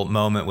incredible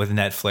moment with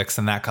Netflix,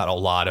 and that got a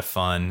lot of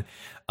fun.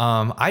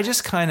 I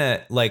just kind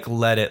of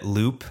let it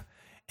loop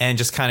and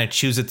just kind of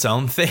choose its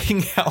own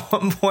thing at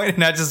one point, and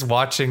not just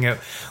watching it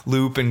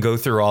loop and go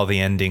through all the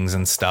endings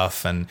and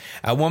stuff. And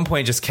at one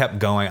point it just kept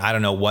going. I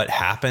don't know what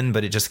happened,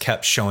 but it just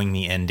kept showing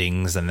me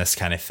endings and this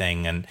kind of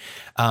thing. And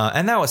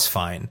that was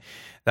fine.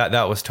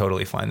 That was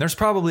totally fine. There's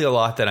probably a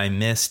lot that I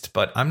missed,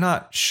 but I'm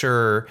not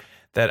sure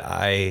that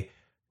I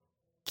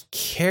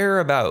care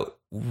about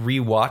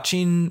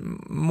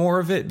rewatching more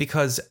of it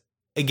because,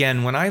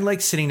 again, when I like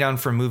sitting down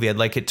for a movie, I'd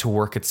like it to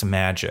work its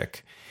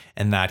magic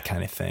and that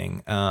kind of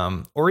thing.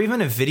 Or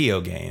even a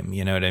video game,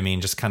 you know what I mean?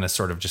 Just kind of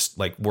sort of just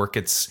like work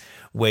its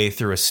way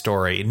through a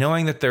story.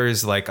 Knowing that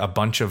there's like a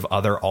bunch of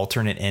other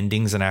alternate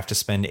endings and I have to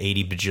spend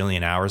 80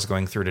 bajillion hours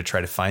going through to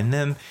try to find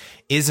them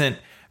isn't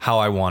how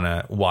I want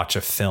to watch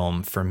a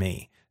film for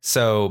me.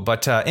 So,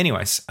 but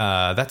anyways,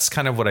 that's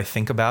kind of what I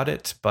think about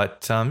it.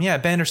 But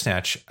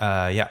Bandersnatch,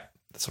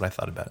 that's what I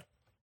thought about it.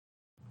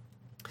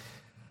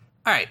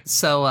 All right,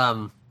 so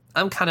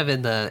I'm kind of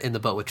in the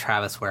boat with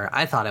Travis where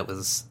I thought it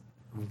was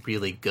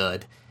really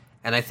good,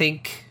 and I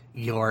think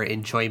your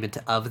enjoyment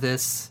of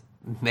this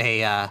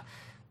may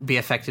be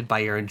affected by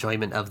your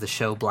enjoyment of the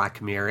show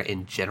Black Mirror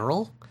in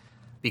general,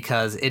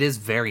 because it is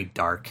very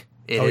dark.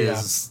 It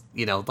is,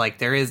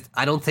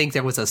 I don't think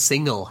there was a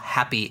single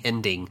happy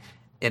ending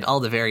in all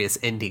the various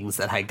endings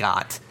that I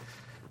got.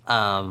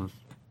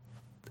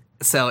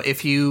 So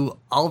if you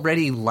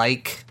already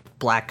like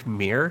Black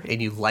Mirror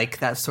and you like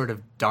that sort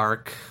of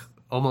dark,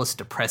 almost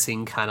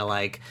depressing kind of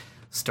like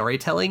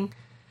storytelling,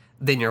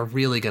 then you're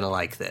really going to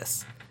like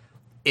this.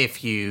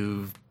 If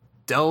you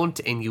don't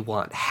and you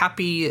want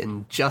happy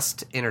and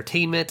just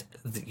entertainment,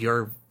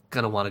 you're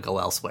going to want to go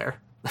elsewhere.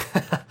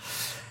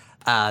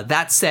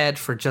 That said,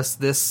 for just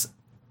this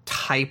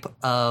type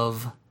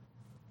of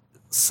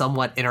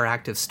somewhat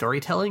interactive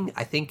storytelling,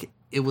 I think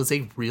it was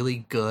a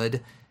really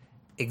good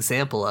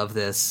example of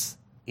this,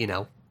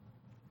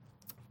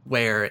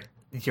 where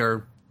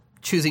you're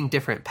choosing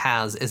different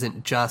paths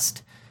isn't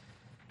just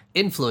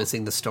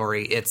influencing the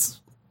story, it's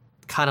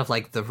kind of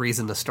like the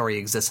reason the story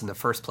exists in the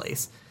first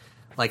place.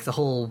 Like the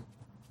whole,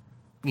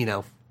 you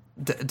know,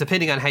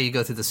 depending on how you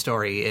go through the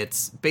story,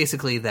 it's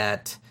basically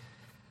that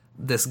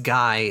this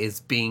guy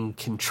is being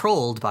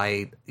controlled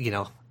by, you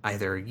know,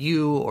 either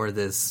you or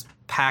this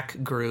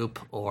pack group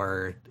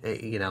or,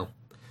 you know,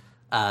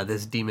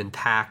 this demon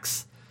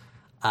Pax.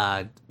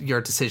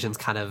 Your decisions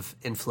kind of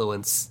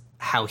influence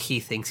how he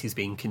thinks he's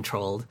being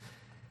controlled.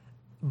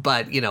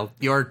 But, you know,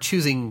 your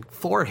choosing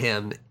for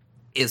him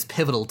is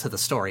pivotal to the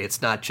story.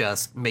 It's not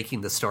just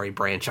making the story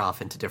branch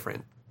off into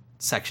different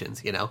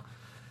sections, you know?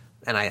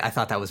 And I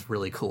thought that was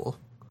really cool.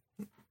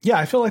 Yeah,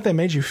 I feel like they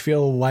made you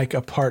feel like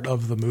a part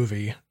of the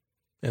movie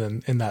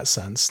in that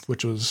sense,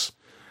 which was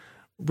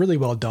really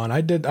well done.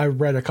 I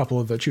read a couple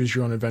of the Choose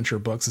Your Own Adventure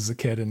books as a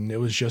kid, and it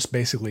was just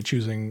basically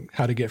choosing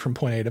how to get from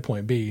point A to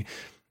point B.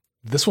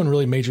 This one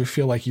really made you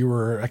feel like you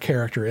were a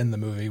character in the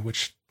movie,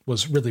 which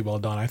was really well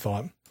done, I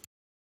thought.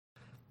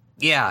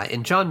 Yeah,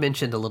 and John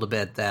mentioned a little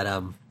bit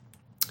that,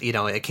 you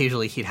know,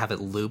 occasionally he'd have it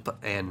loop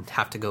and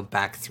have to go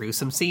back through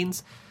some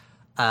scenes.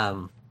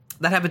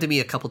 That happened to me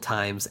a couple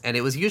times, and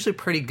it was usually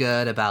pretty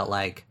good about,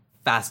 like,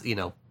 fast, you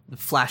know,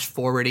 flash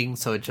forwarding,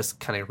 so it just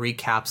kind of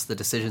recaps the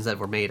decisions that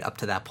were made up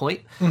to that point.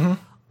 Mm-hmm.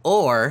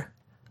 Or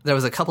there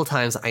was a couple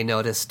times I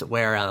noticed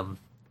where,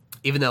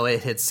 even though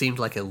it had seemed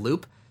like a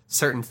loop,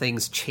 certain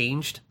things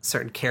changed,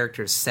 certain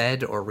characters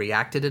said or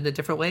reacted in a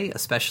different way,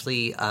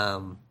 especially,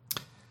 what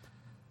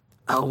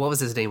was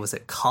his name? Was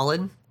it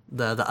Colin,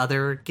 the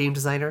other game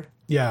designer?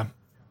 Yeah.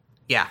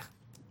 Yeah.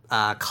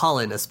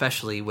 Colin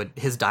especially,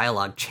 his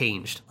dialogue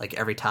changed, like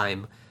every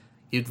time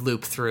you'd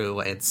loop through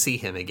and see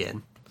him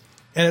again.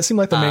 And it seemed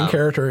like the main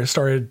character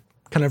started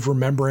kind of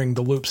remembering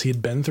the loops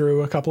he'd been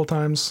through a couple of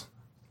times,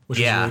 which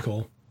is really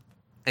cool.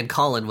 And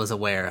Colin was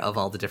aware of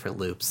all the different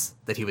loops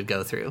that he would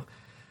go through.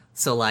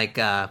 So, like,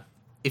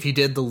 if you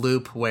did the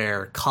loop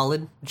where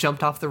Colin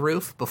jumped off the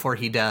roof before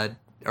he does,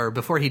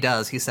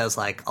 he says,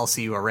 like, I'll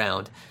see you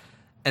around.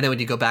 And then when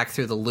you go back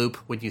through the loop,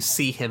 when you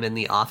see him in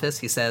the office,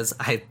 he says,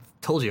 I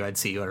told you I'd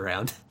see you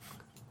around.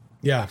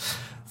 Yeah.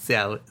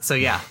 So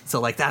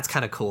like, that's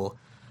kind of cool.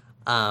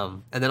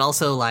 And then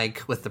also,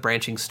 like, with the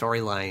branching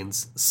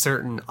storylines,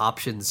 certain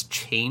options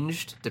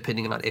changed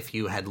depending on if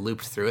you had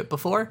looped through it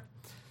before.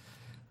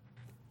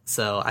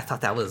 So I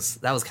thought that was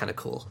kind of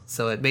cool.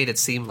 So it made it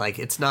seem like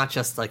it's not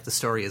just like the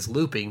story is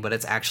looping, but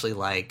it's actually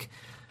like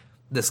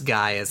this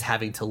guy is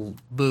having to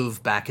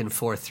move back and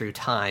forth through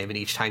time, and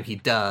each time he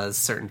does,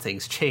 certain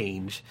things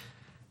change.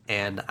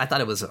 And I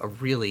thought it was a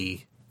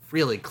really,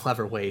 really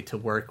clever way to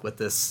work with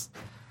this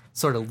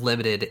sort of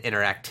limited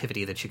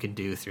interactivity that you can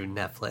do through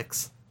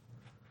Netflix.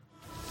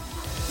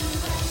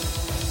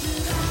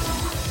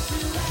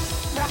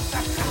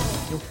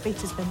 Your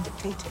fate has been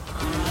dictated.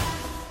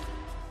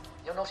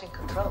 You're not in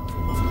control.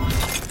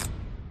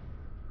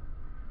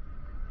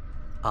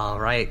 All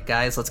right,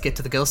 guys, let's get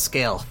to the ghost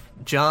scale.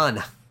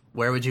 John,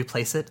 where would you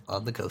place it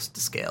on the ghost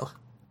scale?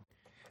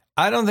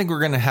 I don't think we're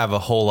going to have a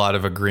whole lot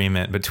of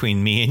agreement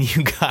between me and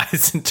you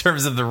guys in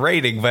terms of the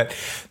rating, but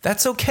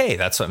that's okay.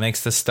 That's what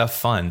makes this stuff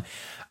fun.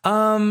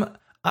 I'm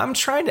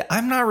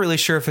not really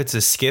sure if it's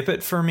a skip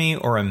it for me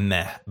or a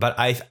meh, but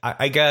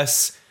I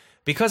guess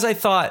because I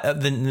thought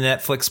the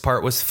Netflix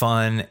part was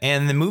fun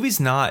and the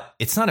movie's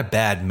it's not a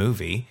bad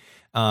movie.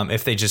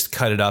 If they just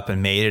cut it up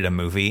and made it a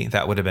movie,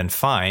 that would have been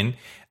fine.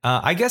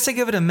 I guess I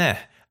give it a meh.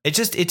 It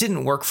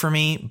didn't work for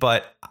me,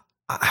 but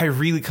I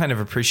really kind of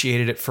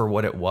appreciated it for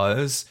what it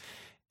was.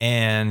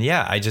 And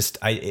yeah,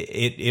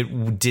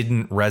 it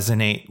didn't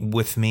resonate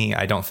with me.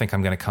 I don't think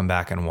I'm going to come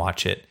back and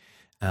watch it.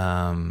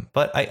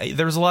 But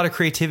there was a lot of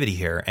creativity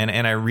here,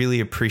 and I really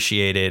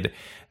appreciated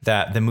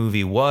that the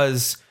movie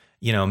was,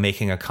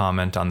 making a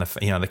comment on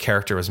the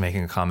character was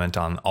making a comment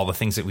on all the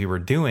things that we were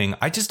doing.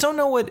 I just don't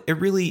know what it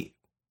really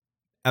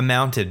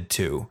amounted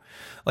to.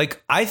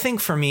 Like, I think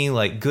for me,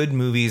 like, good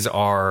movies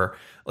are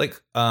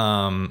like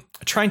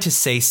trying to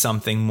say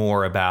something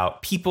more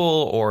about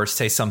people or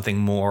say something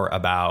more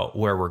about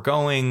where we're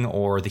going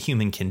or the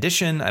human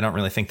condition. I don't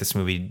really think this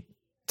movie,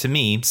 to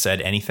me,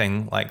 said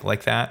anything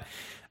like that.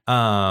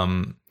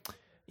 I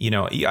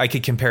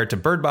could compare it to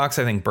Bird Box.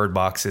 I think Bird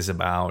Box is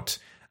about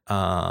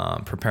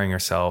preparing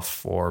yourself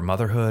for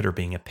motherhood or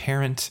being a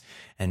parent.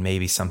 And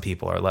maybe some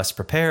people are less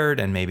prepared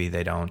and maybe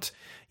they don't,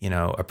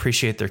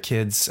 appreciate their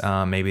kids.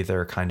 Maybe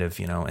they're kind of,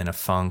 in a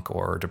funk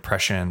or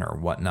depression or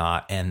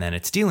whatnot. And then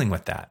it's dealing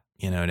with that.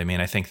 You know what I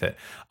mean? I think that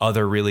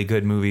other really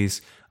good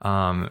movies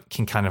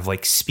can kind of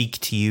like speak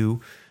to you.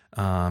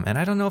 And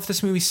I don't know if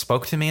this movie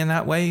spoke to me in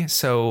that way.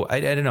 So I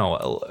don't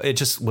know. It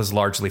just was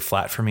largely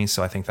flat for me.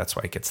 So I think that's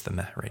why it gets the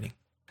meh rating.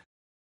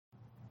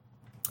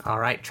 All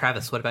right,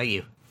 Travis, what about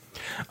you?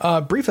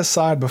 Brief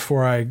aside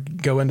before I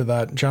go into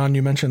that, John,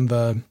 you mentioned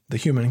the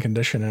human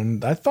condition,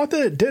 and I thought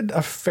that it did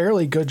a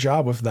fairly good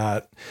job with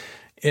that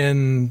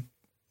in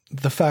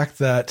the fact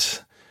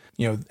that,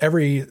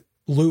 every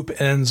loop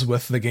ends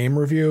with the game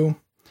review,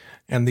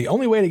 and the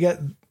only way to get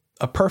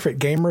a perfect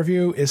game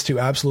review is to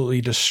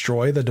absolutely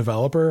destroy the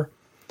developer.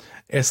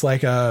 It's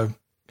like a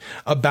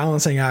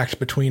balancing act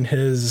between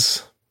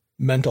his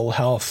mental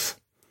health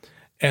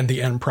and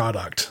the end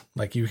product.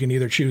 Like, you can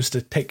either choose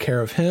to take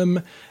care of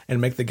him and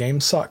make the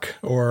game suck,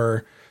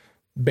 or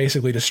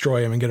basically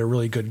destroy him and get a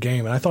really good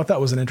game. And I thought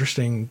that was an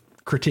interesting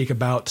critique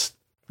about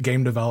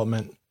game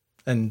development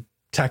and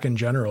tech in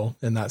general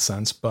in that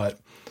sense. But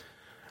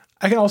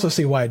I can also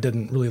see why it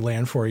didn't really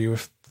land for you,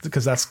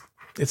 because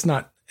it's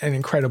not an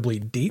incredibly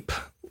deep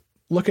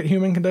look at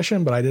human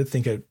condition, but I did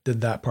think it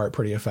did that part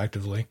pretty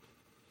effectively.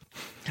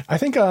 I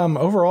think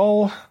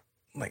overall,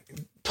 like,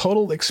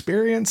 total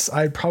experience,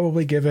 I'd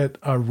probably give it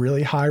a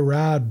really high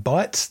rad,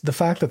 but the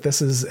fact that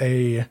this is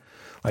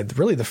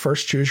really the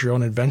first choose your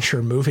own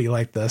adventure movie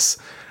like this.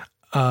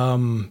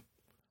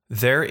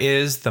 There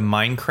is the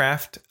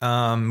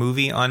Minecraft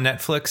movie on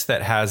Netflix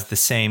that has the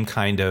same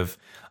kind of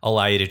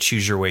allow you to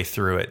choose your way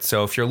through it.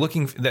 So if you're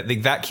looking,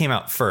 that came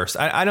out first.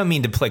 I don't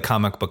mean to play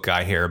comic book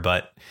guy here,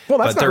 but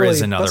there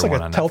is another that's like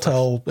one a on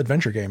Telltale Netflix.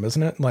 Adventure game,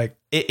 isn't it? Like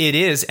it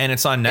is, and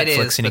it's on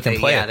Netflix, and you can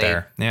play it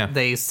there. Yeah,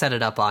 they set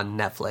it up on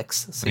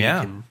Netflix, so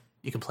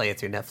you can play it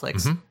through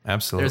Netflix. Mm-hmm,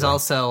 absolutely. There's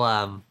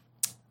also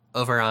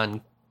over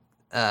on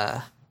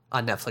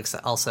Netflix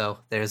also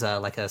there's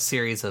a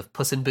series of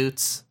Puss in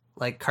Boots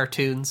like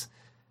cartoons,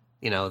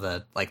 the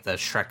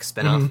Shrek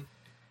spinoff, mm-hmm.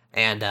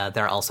 and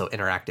they're also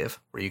interactive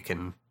where you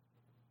can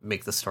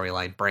make the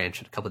storyline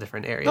branch in a couple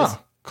different areas. Oh,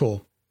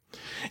 cool.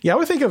 Yeah, I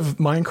would think of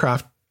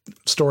Minecraft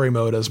story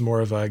mode as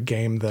more of a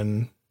game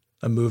than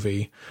a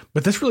movie,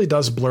 but this really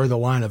does blur the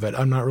line of it.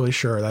 I'm not really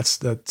sure.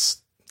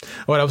 That's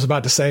what I was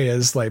about to say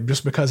is, like,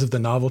 just because of the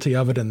novelty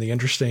of it and the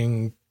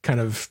interesting kind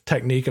of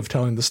technique of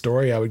telling the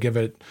story, I would give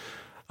it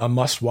a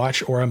must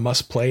watch or a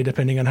must play,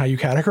 depending on how you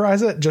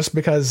categorize it, just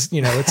because,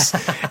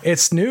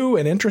 it's new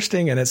and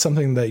interesting, and it's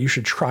something that you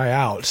should try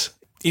out.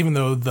 Even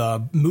though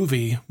the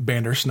movie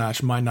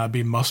Bandersnatch might not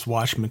be must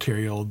watch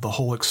material, the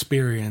whole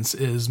experience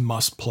is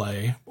must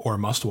play or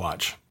must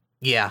watch.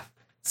 Yeah.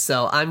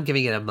 So I'm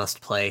giving it a must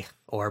play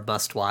or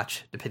must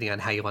watch, depending on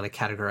how you want to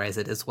categorize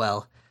it as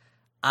well.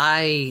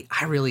 I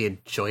really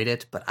enjoyed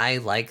it, but I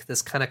like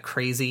this kind of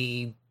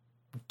crazy,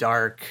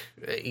 dark,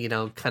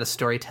 kind of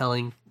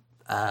storytelling.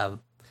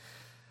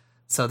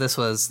 So this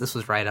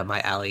was right up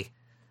my alley.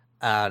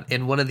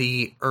 In one of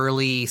the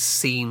early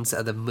scenes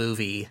of the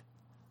movie,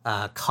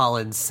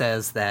 Colin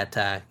says that,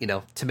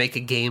 to make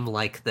a game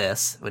like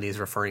this, when he's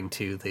referring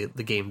to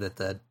the game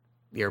that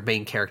your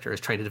main character is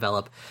trying to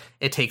develop,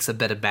 it takes a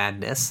bit of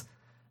madness.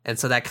 And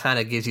so that kind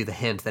of gives you the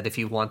hint that if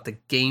you want the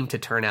game to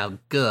turn out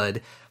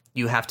good,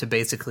 you have to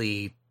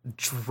basically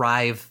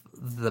drive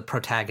the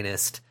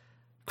protagonist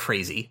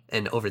crazy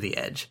and over the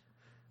edge.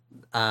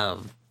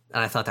 And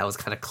I thought that was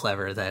kind of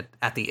clever that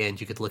at the end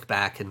you could look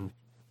back and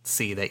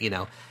see that,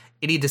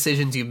 any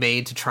decisions you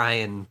made to try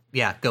and,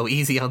 go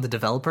easy on the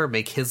developer,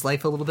 make his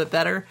life a little bit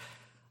better,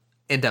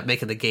 end up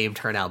making the game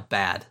turn out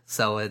bad.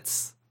 So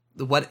it's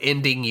what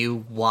ending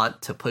you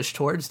want to push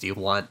towards. Do you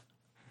want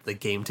the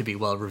game to be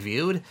well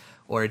reviewed,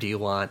 or do you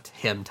want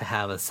him to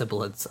have a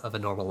semblance of a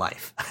normal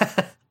life?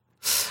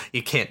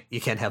 You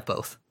can't have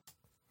both.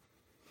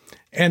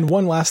 And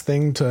one last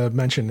thing to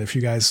mention, if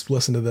you guys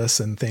listen to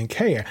this and think,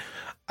 hey,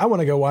 I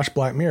want to go watch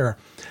Black Mirror,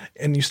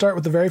 and you start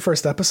with the very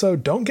first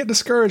episode, don't get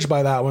discouraged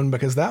by that one,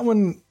 because that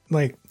one,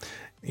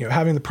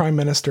 having the prime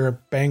minister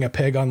bang a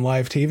pig on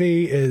live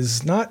TV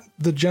is not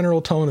the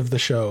general tone of the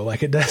show.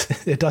 Like, it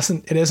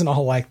isn't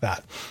all like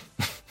that.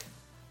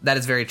 That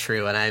is very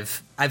true. And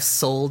I've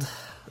sold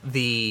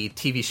the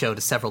TV show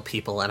to several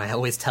people, and I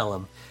always tell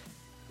them,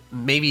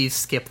 maybe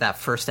skip that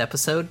first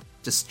episode,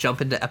 just jump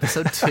into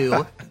episode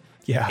 2.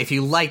 Yeah. If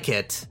you like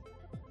it,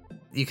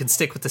 you can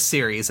stick with the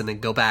series and then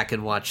go back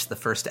and watch the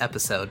first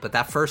episode. But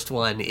that first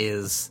one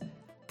is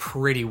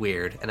pretty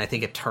weird, and I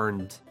think it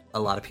turned a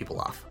lot of people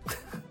off,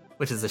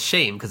 which is a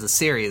shame because the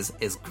series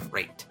is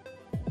great.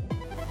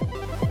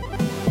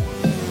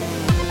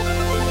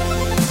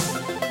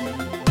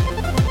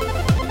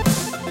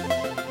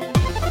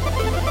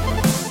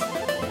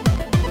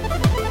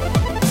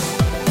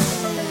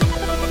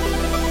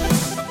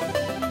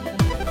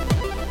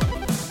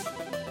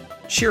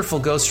 Cheerful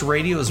Ghost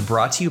Radio is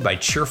brought to you by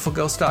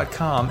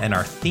CheerfulGhost.com, and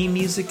our theme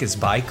music is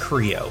by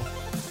Creo.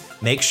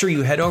 Make sure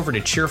you head over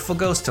to Cheerful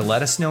Ghost to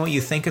let us know what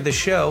you think of the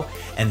show,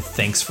 and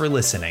thanks for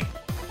listening.